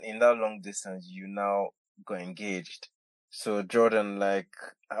In that long distance, you now got engaged. So Jordan, like,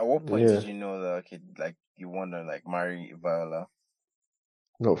 at what point Yeah. did you know that you want to marry Viola?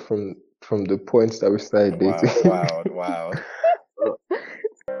 No, from the points that we started Wow, dating. wow.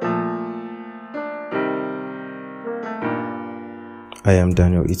 I am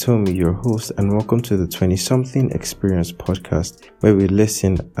Daniel Itomi, your host, and welcome to the 20-something Experience podcast, where we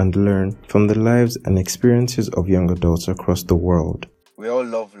listen and learn from the lives and experiences of young adults across the world. We all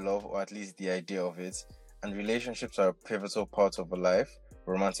love love, or at least the idea of it, and relationships are a pivotal part of a life,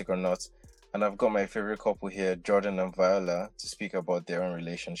 romantic or not. And I've got my favorite couple here, Jordan and Viola, to speak about their own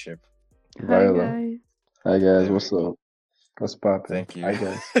relationship. Viola. Hi Hi guys, what's up? What's poppin'? Thank you. Hi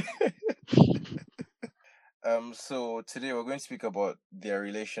guys. So today we're going to speak about their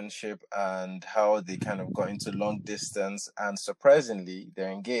relationship and how they kind of got into long distance, and surprisingly, they're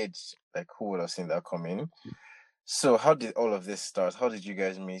engaged. Like, who would have seen that coming? So how did all of this start? How did you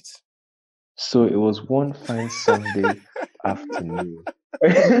guys meet? So it was one fine Sunday afternoon.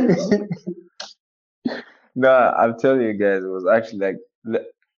 Nah, I'm telling you guys, it was actually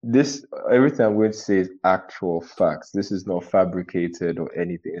this. Everything I'm going to say is actual facts. This is not fabricated or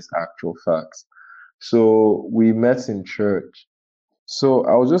anything. It's actual facts. So we met in church. So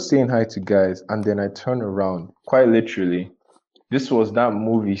I was just saying hi to guys, and then I turned around, quite literally. This was that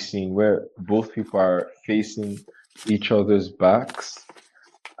movie scene where both people are facing each other's backs.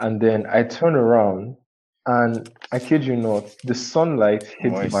 And then I turn around, and I kid you not, the sunlight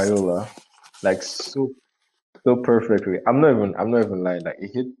hit Moist. Viola like so perfectly. I'm not even lying. Like,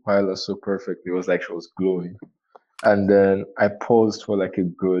 it hit Viola so perfectly. It was like she was glowing. And then I paused for like a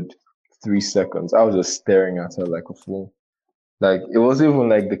good 3 seconds. I was just staring at her like a fool. Like, it wasn't even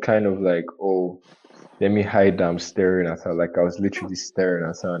like the kind of like, oh, let me hide, I'm staring at her. Like, I was literally staring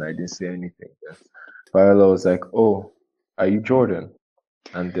at her and I didn't say anything. Then Viola was like, oh, are you Jordan?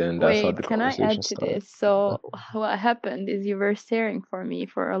 And then that's how the Wait, can I add conversation to started. this? So what happened is you were staring for me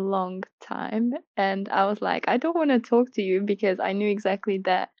for a long time, and I was like, I don't want to talk to you because I knew exactly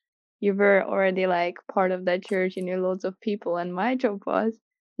that you were already like part of that church, you knew loads of people, and my job was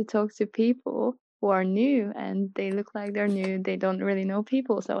to talk to people who are new and they look like they're new, they don't really know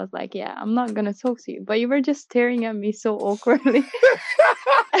people. So I was like, yeah, I'm not gonna talk to you. But you were just staring at me so awkwardly.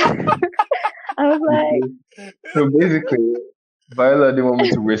 I was like, So basically, Viola didn't want me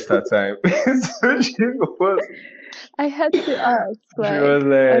to waste her time. So I had to ask, she like, was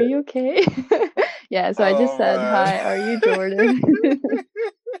are like, you okay? Yeah, so I just said, man. hi, are you Jordan?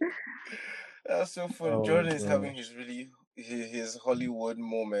 That's so funny. oh Jordan is having his Hollywood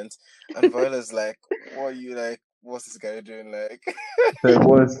moment, and Viola's like, "What are you like? What's this guy doing? Like,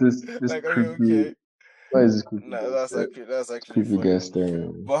 what's this like, are you creepy? okay?" Why is this creepy No, guy staring? that's actually Creepy guy funny. staring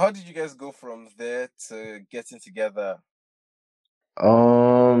at me? But how did you guys go from there to getting together?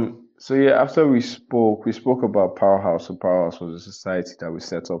 So yeah, after we spoke about Powerhouse. So Powerhouse was a society that we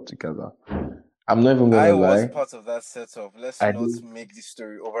set up together. I'm not even I gonna was lie. part of that setup. Let's I not did. make the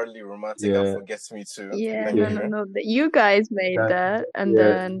story overly romantic and Yeah, forget me too. Yeah, Thank no, yeah. no, you. no. You guys made That that, and yeah.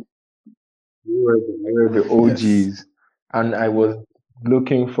 then We were the Yes. OGs, and I was we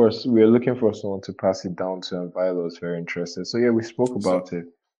were looking for someone to pass it down to, and Viola was very interested. So yeah, we spoke So, about it.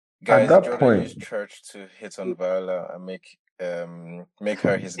 At guys, that Jordan point, used church to hit on Viola and make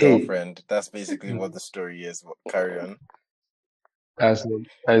her his hey, girlfriend. That's basically what the story is. Carry on. that's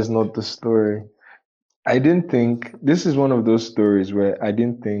not the story. I didn't think this is one of those stories where I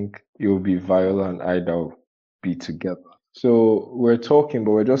didn't think it would be Viola and I that would be together. So we're talking,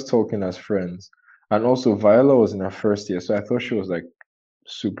 but we're just talking as friends. And also, Viola was in her first year, so I thought she was like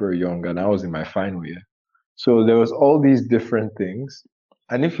super young, and I was in my final year. So there was all these different things.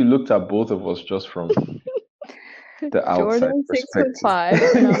 And if you looked at both of us just from the outside Jordan's perspective,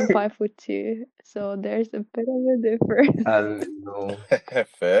 6'5" and I'm 5'2", so there's a bit of a difference. and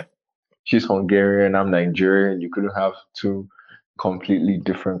Fair. she's Hungarian, I'm Nigerian, you couldn't have two completely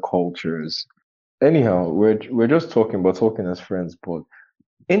different cultures. Anyhow, we're just talking, but talking as friends, but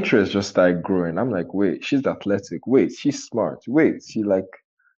interest just started growing. I'm like, wait, she's athletic. Wait, she's smart. Wait, she like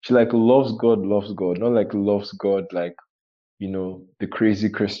loves God, not like loves God like the crazy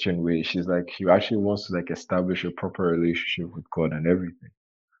Christian way. She's like, she actually wants to like establish a proper relationship with God and everything.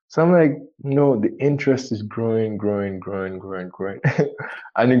 So I'm like, no, the interest is growing, growing, growing, growing, growing.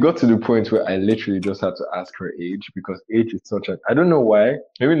 And it got to the point where I literally just had to ask her age because age is such I don't know why.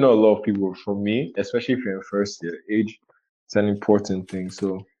 Maybe not a lot of people, for me, especially if you're in first year, age is an important thing.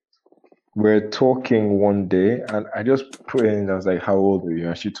 So we're talking one day and I just put in, I was like, how old are you?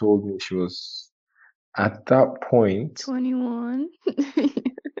 And she told me she was at that point 21.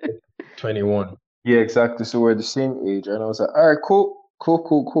 21. Yeah, exactly. So we're the same age. And I was like, all right, cool.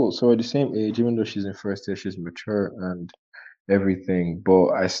 Cool. So we're the same age, even though she's in first year, she's mature and everything. But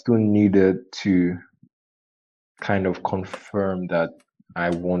I still needed to kind of confirm that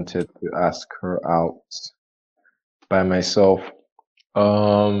I wanted to ask her out by myself.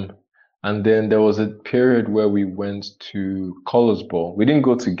 Um, and then there was a period where we went to Colors Ball. We didn't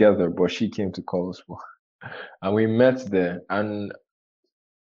go together, but she came to Colors Ball. And we met there. And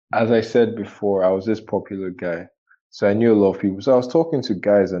as I said before, I was this popular guy. So I knew a lot of people. So I was talking to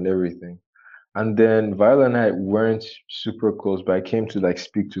guys and everything. And then Viola and I weren't super close, but I came to like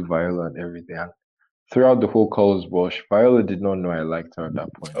speak to Viola and everything. And throughout the whole Colors Ball, Viola did not know I liked her at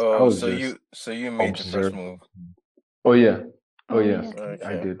that point. I Oh, was so just you made the first observing. move. Oh yeah. Oh Oh yeah, yeah.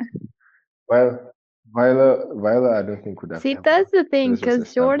 I Okay. did. Well, Viola, I don't think would have See, ever. that's the thing, Let's just because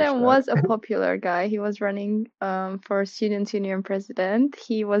establish Jordan that. was a popular guy. He was running for student union president.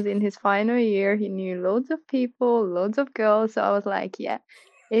 He was in his final year. He knew loads of people, loads of girls. So I was like, yeah,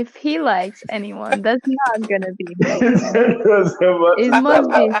 if he likes anyone, that's not gonna be me. It must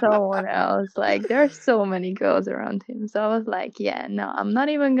be someone else. Like, there's so many girls around him. So I was like, yeah, no, I'm not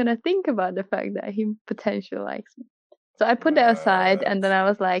even gonna think about the fact that he potentially likes me. So I put that aside, and then I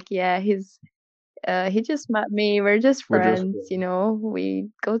was like, yeah, he just met me. We're just We're just friends, you know. We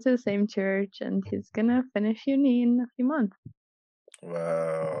go to the same church, and he's gonna finish uni in a few months.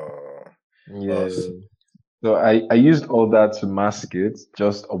 Wow. yeah. Well, s- So I used all that to mask it,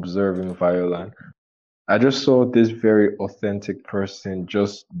 just observing Viola. I just saw this very authentic person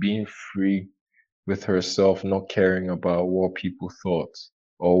just being free with herself, not caring about what people thought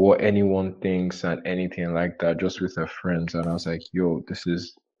or what anyone thinks and anything like that, just with her friends. And I was like, yo, this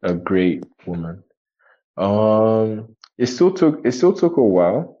is a great woman. It still took a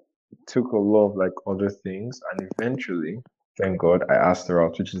while. It took a lot of like other things, and eventually, thank God, I asked her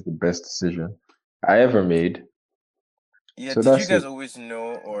out, which is the best decision I ever made. yeah, So did you that's guys it. always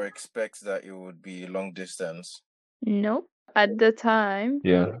know or expect that it would be long distance? Nope. At the time,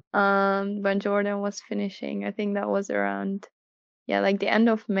 Yeah. when Jordan was finishing, I think that was around, yeah, like the end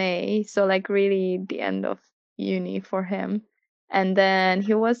of May. So like really the end of uni for him. And then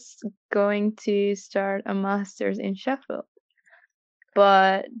he was going to start a master's in Sheffield,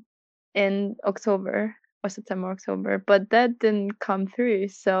 but in October or September, October, but that didn't come through.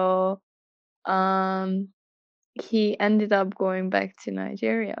 So um he ended up going back to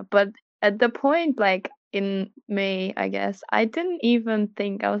Nigeria. But at the point, like in May, I guess, I didn't even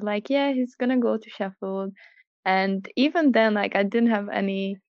think, I was like, yeah, he's gonna go to Sheffield. And even then, like, I didn't have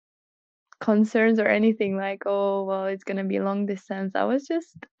any concerns or anything like, oh, well, it's gonna be long distance. I was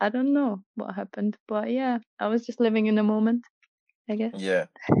just, I don't know what happened. But yeah, I was just living in the moment, I guess. Yeah.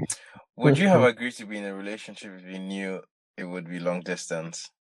 Would you have agreed to be in a relationship if you knew it would be long distance?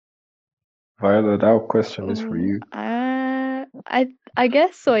 Viola, that question is for Oh, you. I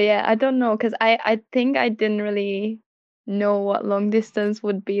guess so, yeah. I don't know, because I think I didn't really know what long distance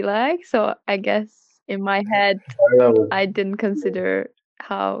would be like. So I guess in my head Viola was I didn't consider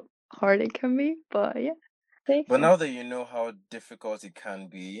how hard it can be. But yeah, think But so. now that you know how difficult it can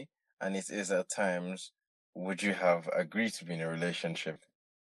be, and it is at times, would you have agreed to be in a relationship?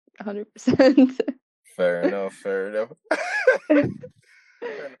 100%. Fair enough, fair enough.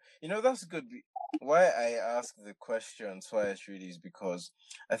 Fair enough. You know, that's good. Why I ask the question twice really is because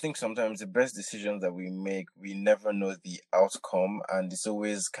I think sometimes the best decisions that we make, we never know the outcome, and it's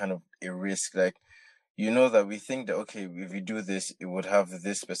always kind of a risk. Like, you know that we think that, okay, if you do this, it would have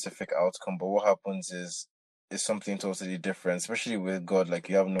this specific outcome, but what happens is something totally different, especially with God. Like,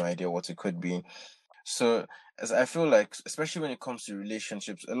 you have no idea what it could be. So, as I feel like, especially when it comes to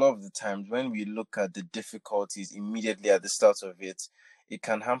relationships, a lot of the times when we look at the difficulties immediately at the start of it, it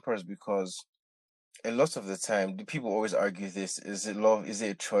can hamper us because a lot of the time, the people always argue this: is it love? Is it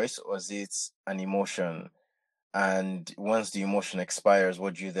a choice, or is it an emotion? And once the emotion expires,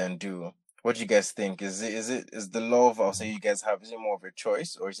 what do you then do? What do you guys think? Is the love I'll say you guys have, is it more of a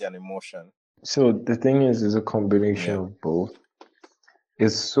choice or is it an emotion? so the thing is a combination Yeah. of both.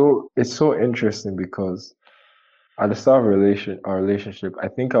 It's so interesting because at the start of our relationship, I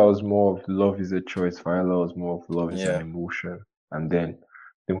think I was more of love is a choice. Viola was more of love is an Yeah. emotion. And then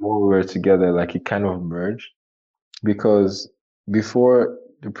the more we were together, like it kind of merged because before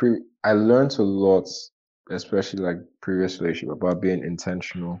I learned a lot, especially like previous relationship about being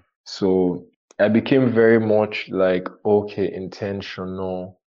intentional. So I became very much like, okay,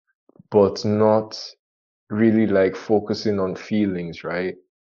 intentional, but not really like focusing on feelings, right?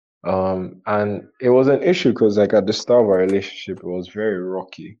 And it was an issue because like at the start of our relationship, it was very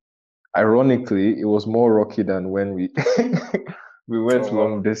rocky. Ironically, it was more rocky than when we we Oh went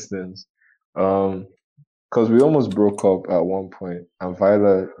long wow. distance. Um, because we almost broke up at one point, and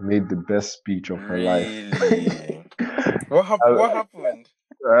Viola made the best speech of her life. Really? What Viola happened?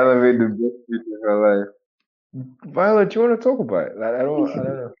 Viola made the best speech of her life. Viola, do you want to talk about it? Like, I don't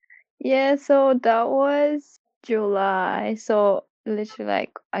know. Yeah, so that was July. So literally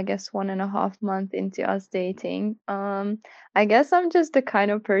like I guess 1.5 months into us dating. I guess I'm just the kind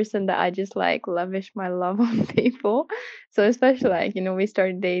of person that I just like lavish my love on people. So especially like, we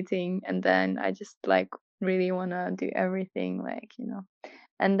started dating and then I just like really wanna do everything like.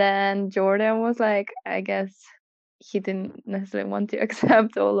 And then Jordan was like, I guess he didn't necessarily want to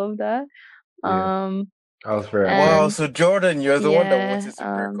accept all of that. Yeah, Um I was very Wow, and against. so Jordan, you're the one that yeah, wanted to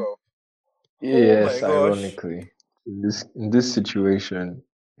break up. Oh my Yes, gosh. ironically, in this situation,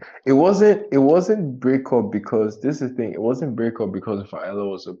 it wasn't breakup because this is the thing. It wasn't breakup because Viola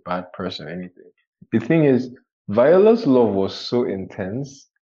was a bad person or anything. The thing is, Viola's love was so intense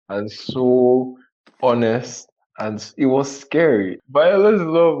and so honest, and it was scary. Viola's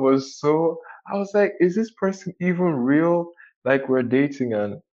love was so. I was like, is this person even real? Like we're dating,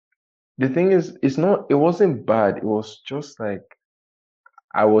 and the thing is, it's not. It wasn't bad. It was just like.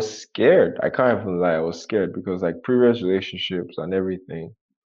 I was scared. I can't even lie. I was scared because like previous relationships and everything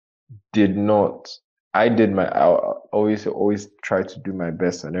did not. I did I always try to do my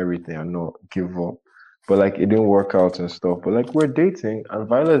best and everything and not give up. But like it didn't work out and stuff. But like we're dating and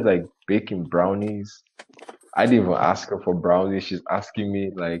Violet's like baking brownies. I didn't even ask her for brownies. She's asking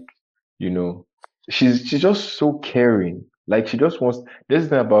me like, you know, she's just so caring. Like she just wants. There's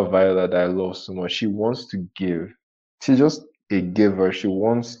thing about Viola that I love so much. She wants to give. She's just a giver. She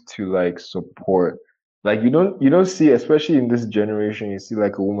wants to like support. Like you don't see, especially in this generation, you see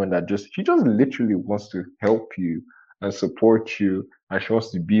like a woman that she just literally wants to help you and support you, and she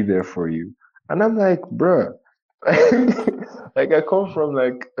wants to be there for you. And I'm like, bruh. Like I come from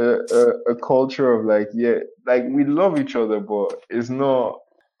like a culture of like yeah like we love each other but it's not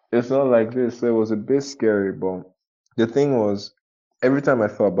like this. So it was a bit scary, but the thing was every time I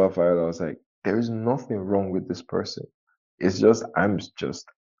thought about Viola I was like there is nothing wrong with this person. It's just I'm just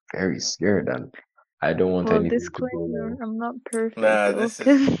very scared and I don't want well, anything to go disclaimer, wrong. I'm not perfect Nah, though, this is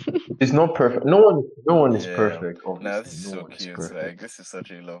 'cause It's not perfect. No one is yeah. perfect, Nah, obviously. this is No so one is cute. Like perfect. this is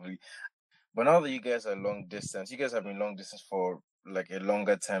such a lovely. But now that you guys are long distance, you guys have been long distance for like a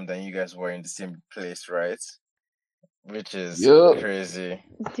longer time than you guys were in the same place, right? Which is Yeah. crazy.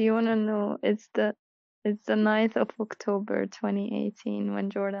 do you want to know? It's the 9th of October 2018 when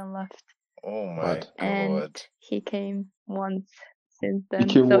Jordan left, Oh my Mad. and god. he came once since He then.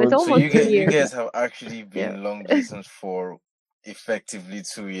 came So it's once. So almost you two get you years. guys have actually Yeah. been long distance for effectively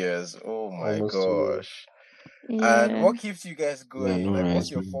 2 years. Oh my Almost 2 years. gosh. And Yeah. what keeps you guys Yeah, going? no Like what's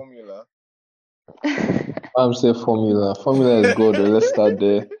rise, your man. formula? I'm say formula. Formula is good. Let's start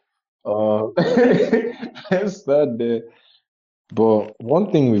there. Uh, let's start there. But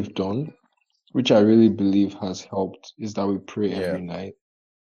one thing we've done, which I really believe has helped, is that we pray Yeah. every night.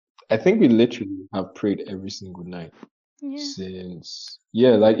 I think we literally have prayed every single night Yeah. since,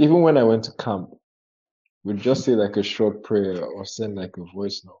 yeah, like even when I went to camp, we'd just say like a short prayer or send like a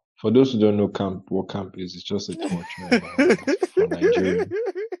voice note. For those who don't know what camp is, it's just a torture environment for Nigerians.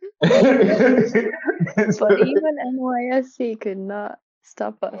 But even NYSC could not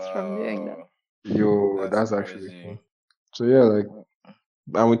stop us from doing that. Wow. Yo, That's that's actually crazy. fun. So yeah, like,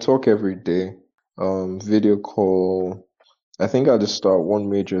 and we talk every day. Video call. I think at the start, one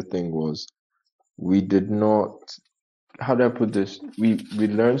major thing was we did not. How do I put this? We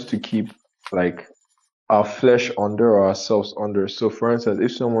learned to keep like our flesh under or ourselves under. So, for instance,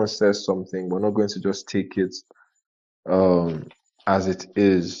 if someone says something, we're not going to just take it um as it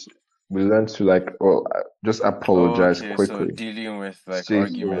is. We learn to like, or just apologize Okay, so quickly. dealing with like Say Mm. sorry.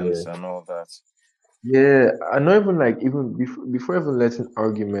 arguments and all that. Yeah, I not even like even before even letting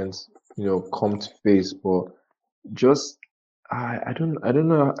arguments, come to face, but just I don't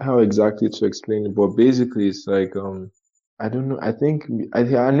know how exactly to explain it, but basically it's like I don't know. I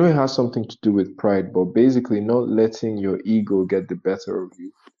know it has something to do with pride, but basically not letting your ego get the better of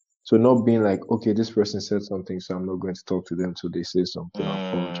you. So not being like, okay, this person said something, so I'm not going to talk to them till they say something. I Mm,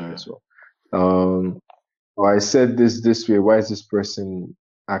 apologize. Or I said this way. Why is this person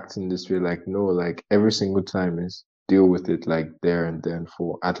acting this way? Like, no, like every single time is deal with it like there and then.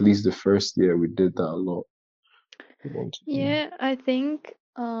 For at least the first year, we did that a lot. We want to do. Yeah, I think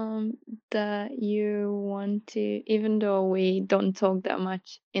that you want to, even though we don't talk that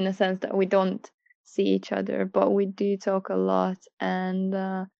much, in a sense that we don't see each other, but we do talk a lot,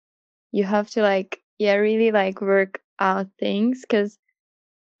 and you have to like, yeah, really like work out things, because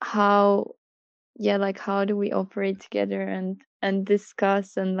how, yeah, like how do we operate together, and and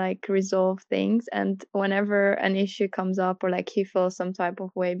discuss and like resolve things. And whenever an issue comes up or like he feels some type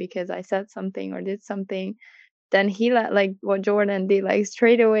of way because I said something or did something, then he like what Jordan did, like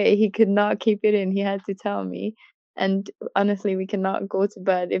straight away he could not keep it in. He had to tell me. And honestly, we cannot go to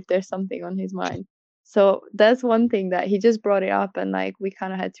bed if there's something on his mind. So that's one thing that he just brought it up, and like we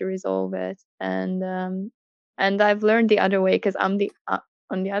kind of had to resolve it. And I've learned the other way, because I'm the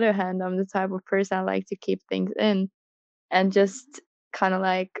on the other hand, I'm the type of person I like to keep things in and just kind of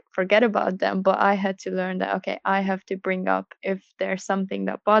like forget about them. But I had to learn that, okay, I have to bring up if there's something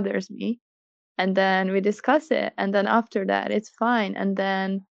that bothers me, and then we discuss it, and then after that it's fine, and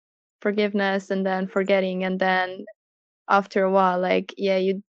then forgiveness, and then forgetting, and then after a while, like, yeah,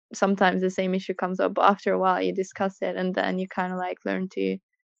 you sometimes the same issue comes up, but after a while you discuss it, and then you kind of like learn to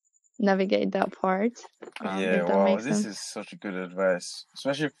navigate that part, Yeah, if that wow, makes this sense. is such good advice,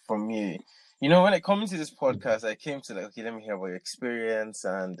 especially for me. You know, when I come into this podcast, I came to like, okay, let me hear about your experience,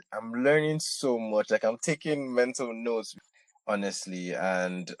 and I'm learning so much. Like, I'm taking mental notes, honestly,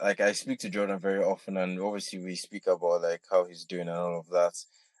 and like I speak to Jordan very often, and obviously we speak about like how he's doing and all of that,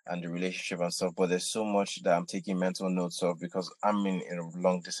 and the relationship and stuff. But there's so much that I'm taking mental notes of because I'm in a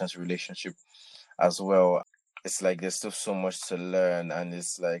long distance relationship as well. It's like there's still so much to learn, and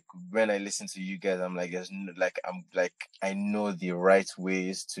it's like when I listen to you guys, I'm like, like I'm like I know the right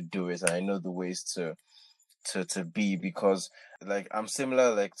ways to do it, and I know the ways to be, because like I'm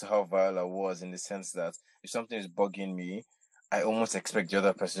similar like to how Viola was, in the sense that if something is bugging me, I almost expect the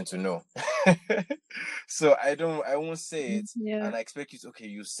other person to know. So I won't say it, Yeah. and I expect you to, okay,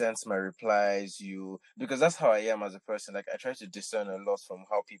 you sense my replies, you, because that's how I am as a person. Like I try to discern a lot from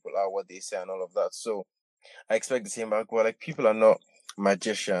how people are, what they say and all of that. So I expect the same back. Well, like people are not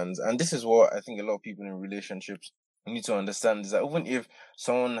magicians, and this is what I think a lot of people in relationships need to understand, is that even if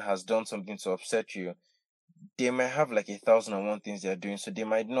someone has done something to upset you, they might have like 1,001 things they're doing, so they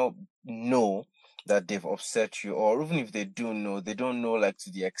might not know that they've upset you, or even if they do know, they don't know like to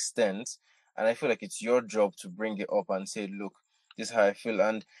the extent. And I feel like it's your job to bring it up and say, look, this is how I feel.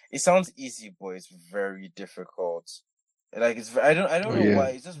 And it sounds easy, but it's very difficult. Like I don't know Yeah. why,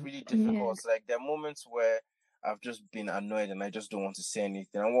 it's just really Yeah. difficult. Like there are moments where I've just been annoyed and I just don't want to say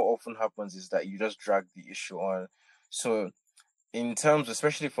anything, and what often happens is that you just drag the issue on. So in terms,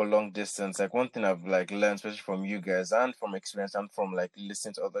 especially for long distance, like one thing I've like learned, especially from you guys and from experience and from like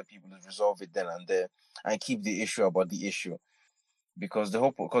listening to other people, is resolve it then and there, and keep the issue about the issue. Because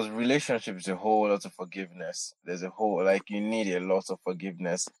because relationship is a whole lot of forgiveness. There's a whole, like, you need a lot of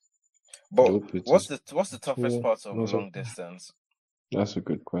forgiveness. But Nope, it is. what's the toughest Yeah, part of long distance? that's a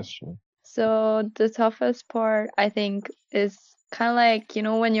good question. So the toughest part, I think, is kind of like,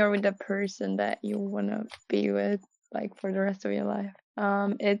 when you're with the person that you want to be with, like for the rest of your life.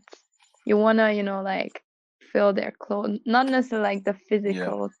 It's, you want to, like feel their close, not necessarily like the Yeah,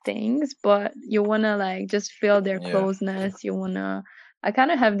 physical things, but you want to like just feel their yeah, closeness. You want to, I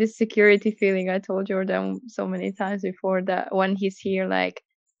kind of have this security feeling. I told Jordan so many times before that when he's here, like,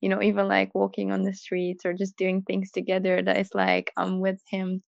 even like walking on the streets or just doing things together, that it's like I'm with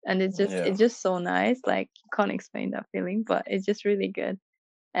him, and yeah, it's just so nice. Like, you can't explain that feeling, but it's just really good.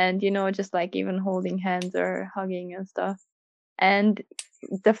 And just like even holding hands or hugging and stuff, and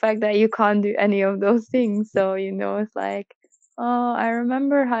the fact that you can't do any of those things, so it's like, oh, I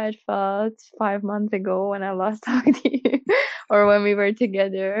remember how it felt 5 months ago when I last talked to you, or when we were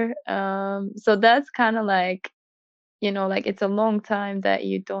together. So that's kind of like, like it's a long time that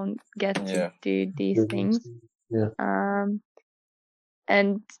you don't get to yeah, do these things. Yeah. um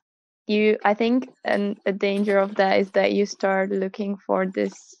and I think, and a danger of that is that you start looking for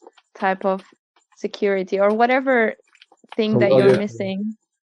this type of security or whatever thing From that you're other. missing.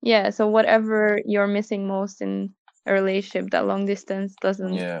 Yeah, so whatever you're missing most in a relationship that long distance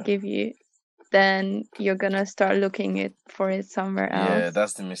doesn't yeah. give you, then you're gonna start looking for it somewhere Yeah, else.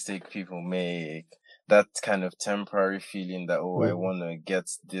 that's the mistake people make. That kind of temporary feeling that, oh, I want to get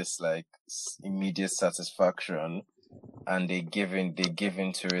this like immediate satisfaction, and they give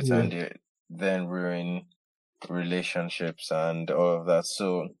into it, Yeah. and they then ruin relationships and all of that.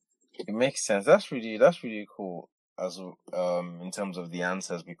 So it makes sense. That's really cool as in terms of the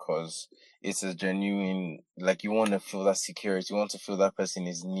answers, because it's a genuine, like, you want to feel that security, you want to feel that person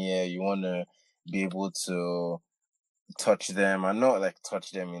is near, you want to be able to touch them, and not like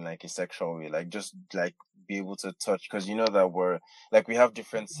touch them in like a sexual way, like just like be able to touch, because you know that we're like we have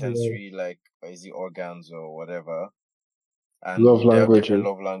different Yeah. sensory, like, is it organs or whatever, and Love they have different languages.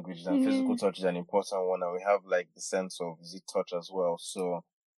 love languages, and Yeah. physical touch is an important one, and we have like the sense of, is it touch as well. So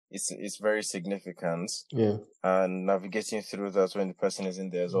it's very significant, Yeah. and navigating through that when the person is in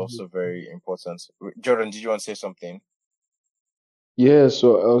there is also very important. Jordan, did you want to say something? Yeah,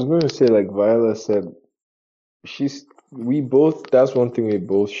 so I was going to say, like Viola said, we both, that's one thing we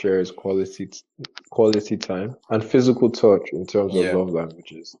both share is quality time and physical touch in terms of Yeah. love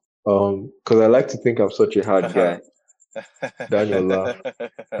languages. Because I like to think I'm such a hard guy. Daniel laugh.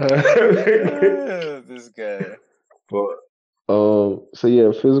 This guy. But so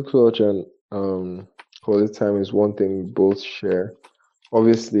yeah, physical touch and quality time is one thing we both share.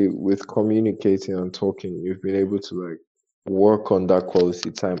 Obviously, with communicating and talking, you've been able to like work on that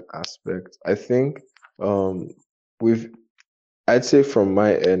quality time aspect. I think um we've I'd say from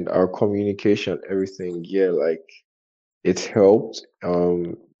my end, our communication, everything, yeah, like it's helped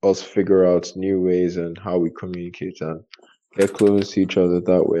us figure out new ways and how we communicate and get close to each other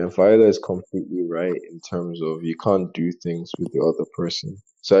that way. And Viola is completely right in terms of you can't do things with the other person.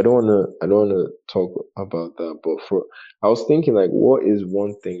 So I don't wanna talk about that. But I was thinking like what is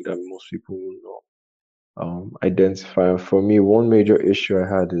one thing that most people will not identify. And for me, one major issue I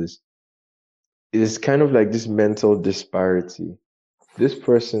had is kind of like this mental disparity. This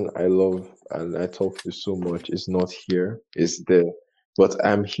person I love and I talk to so much is not here, is there, but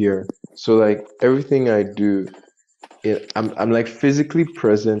I'm here. So like everything I do, I'm like physically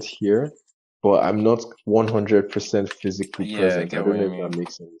present here, but I'm not 100% physically Yeah, I present. I get what don't know you if that mean.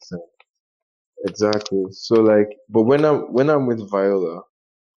 makes any sense. Exactly. So like, but when I'm with Viola,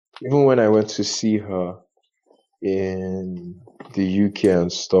 even when I went to see her in the UK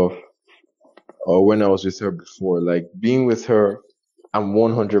and stuff, or when I was with her before, like being with her, I'm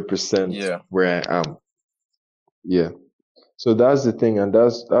 100% Yeah. where I am. Yeah. So that's the thing, and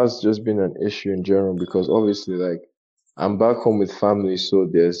that's just been an issue in general because obviously, like, I'm back home with family, so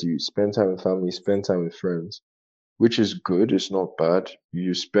there's you spend time with family, spend time with friends, which is good. It's not bad.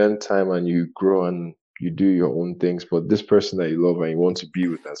 You spend time and you grow and you do your own things. But this person that you love and you want to be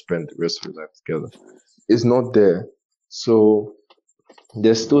with and spend the rest of your life together is not there. So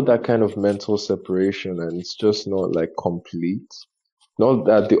there's still that kind of mental separation, and it's just not like complete. Not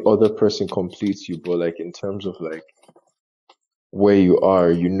that the other person completes you, but like in terms of like where you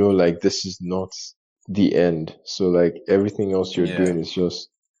are, like this is not the end. So like everything else you're Yeah. doing is just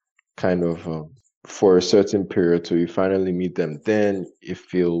kind of for a certain period till you finally meet them, then it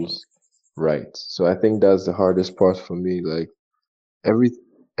feels right. So I think that's the hardest part for me. Like every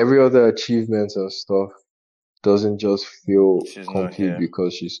every other achievement and stuff doesn't just feel She's not complete here.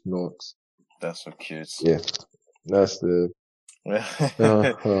 because she's not. That's so cute. Yeah, that's the uh,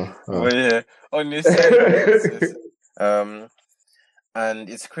 uh, uh, But yeah, on your side, it's um, and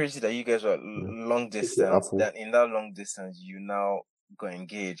it's crazy that you guys were long the distance. apple. That in that long distance, you now got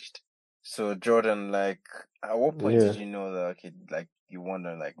engaged. So Jordan, like, at what point Yeah, did you know that okay, like you want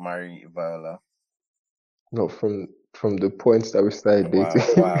to like marry Viola? not from the points that we started dating.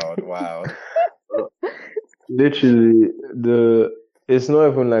 Wild, wild, wild. Literally, it's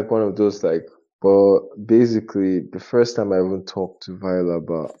not even like one of those like, but basically, the first time I even talked to Viola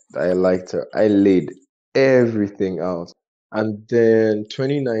about that I liked her, I laid everything out. And then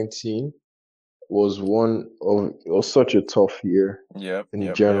 2019 it was such a tough year Yep, in yep,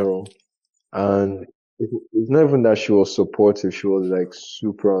 yep. general. And it's not even that she was supportive, she was like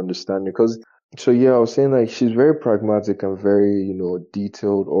super understanding. So yeah, I was saying like she's very pragmatic and very,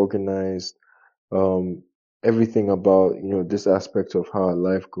 detailed, organized um everything about this aspect of how our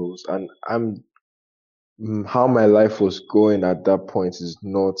life goes and how my life was going at that point is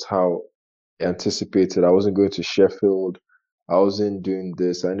not how anticipated. I wasn't going to Sheffield. I wasn't doing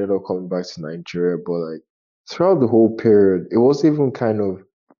this. I ended up coming back to Nigeria, but like throughout the whole period it was even kind of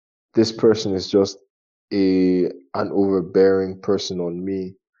this person is just a an overbearing person on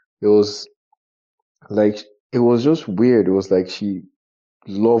me. It was like it was just weird. It was like she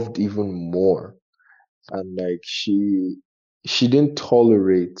loved even more and like she didn't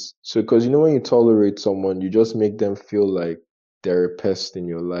tolerate. So because when you tolerate someone you just make them feel like they're a pest in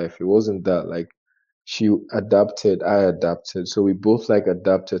your life. It wasn't that. Like she adapted, I adapted, so we both like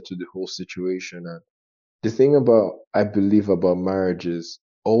adapted to the whole situation. And the thing about I believe about marriage is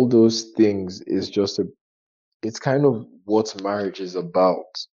all those things is just it's kind of what marriage is about.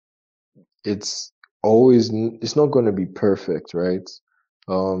 It's it's not going to be perfect, right?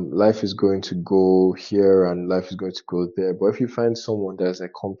 Life is going to go here and life is going to go there. But if you find someone that's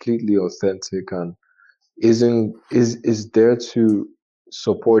like completely authentic and is there to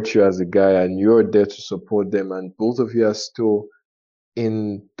support you as a guy and you're there to support them and both of you are still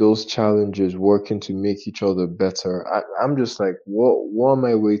in those challenges working to make each other better, I'm just like, what am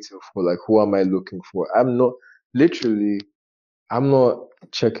I waiting for? Like, who am I looking for? I'm not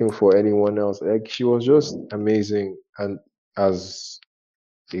checking for anyone else. Like she was just amazing and as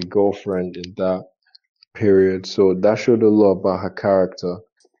a girlfriend in that. period. So that showed a lot about her character.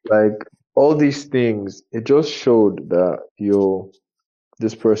 Like all these things, it just showed that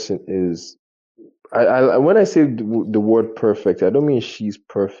this person is. When I say the word perfect, I don't mean she's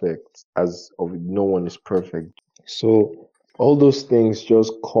perfect, as of no one is perfect. So all those things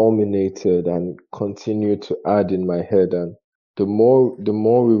just culminated and continued to add in my head, and the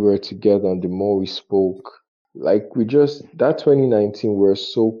more we were together and the more we spoke, like we just that 2019 we're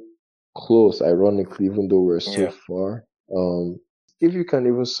so close, ironically, even though we're so Yeah. far. If you can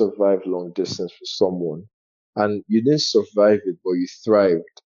even survive long distance with someone, and you didn't survive it, but you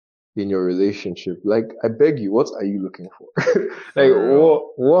thrived in your relationship, like I beg you, what are you looking for? Like For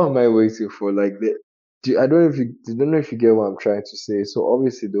real. what am I waiting for? Like I don't know if you get what I'm trying to say. So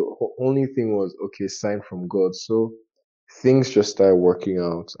obviously the only thing was okay, sign from God. So things just started working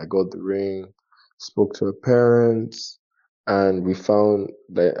out. I got the ring, spoke to her parents, and I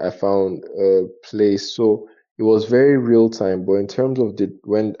found a place. So it was very real time. But in terms of the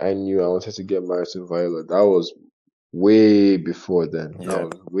when I knew I wanted to get married to Viola, that was way before then. That Yeah.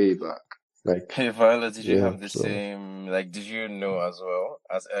 was way back. Like, Hey, Viola, did you yeah, have the so same, like, did you know as well,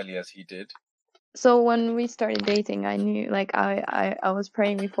 as early as he did? So when we started dating, I knew, like, I was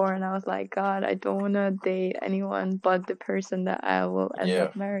praying before, and I was like, God, I don't want to date anyone but the person that I will end Yeah.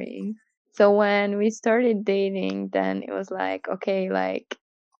 up marrying. So when we started dating, then it was like, okay, like,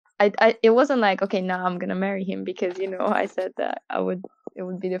 it wasn't like, okay, now I'm gonna marry him, because I said that it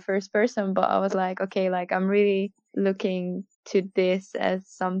would be the first person, but I was like, okay, like, I'm really looking to this as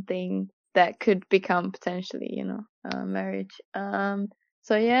something that could become potentially, marriage.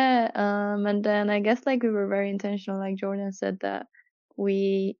 So yeah, and then I guess, like, we were very intentional, like Jordan said, that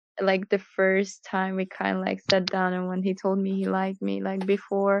we, like, the first time we kind of like sat down, and when he told me he liked me, like,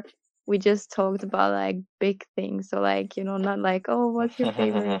 before, we just talked about, like, big things. So, like, not like, oh, what's your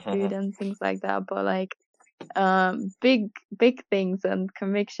favorite food and things like that, but like, big things and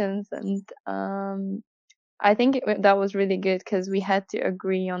convictions. And I think that was really good, because we had to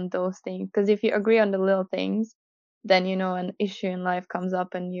agree on those things. Because if you agree on the little things, then an issue in life comes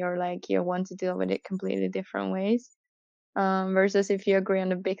up, and you're like, you want to deal with it completely different ways. Versus if you agree on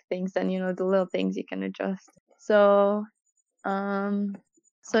the big things, then the little things you can adjust. So um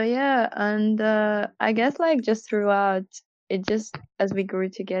so yeah, and I guess, like, just throughout it, just as we grew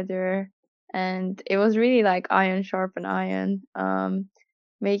together, and it was really like iron sharpen iron,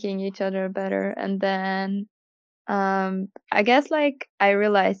 making each other better. And then I guess, like, I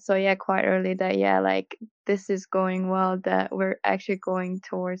realized, so yeah, quite early, that yeah, like, this is going well, that we're actually going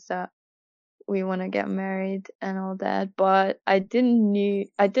towards that we want to get married and all that. But I didn't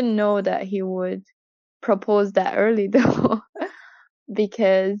know that he would propose that early though.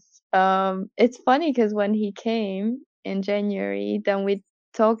 Because it's funny, because when he came in January, then we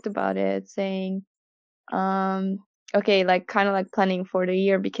talked about it, saying um okay, like, kind of like planning for the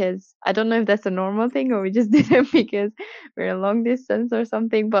year, because I don't know if that's a normal thing, or we just did it because we're long distance or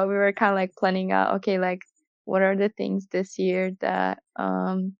something, but we were kind of like planning out, okay, like, what are the things this year that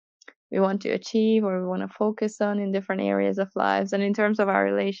we want to achieve, or we want to focus on in different areas of lives. And in terms of our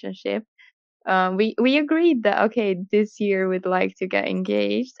relationship, we agreed that, okay, this year we'd like to get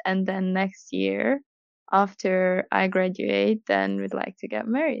engaged, and then next year, after I graduate, then we'd like to get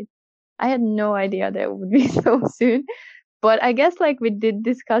married. I had no idea that it would be so soon, but I guess, like, we did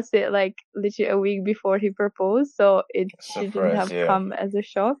discuss it, like, literally a week before he proposed, so it shouldn't Surprise, have yeah. come as a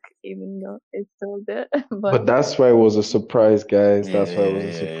shock, even though it still did. but that's why it was a surprise, guys. Yeah, That's why it yeah, was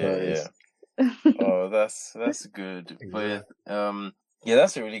a yeah, yeah, yeah. surprise. Oh, that's good. But Exactly. yeah,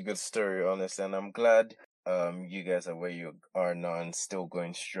 that's a really good story, honestly, and I'm glad you guys are where you are now and still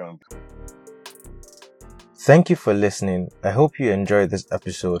going strong. Thank you for listening. I hope you enjoyed this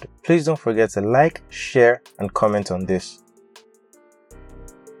episode. Please don't forget to like, share, and comment on this.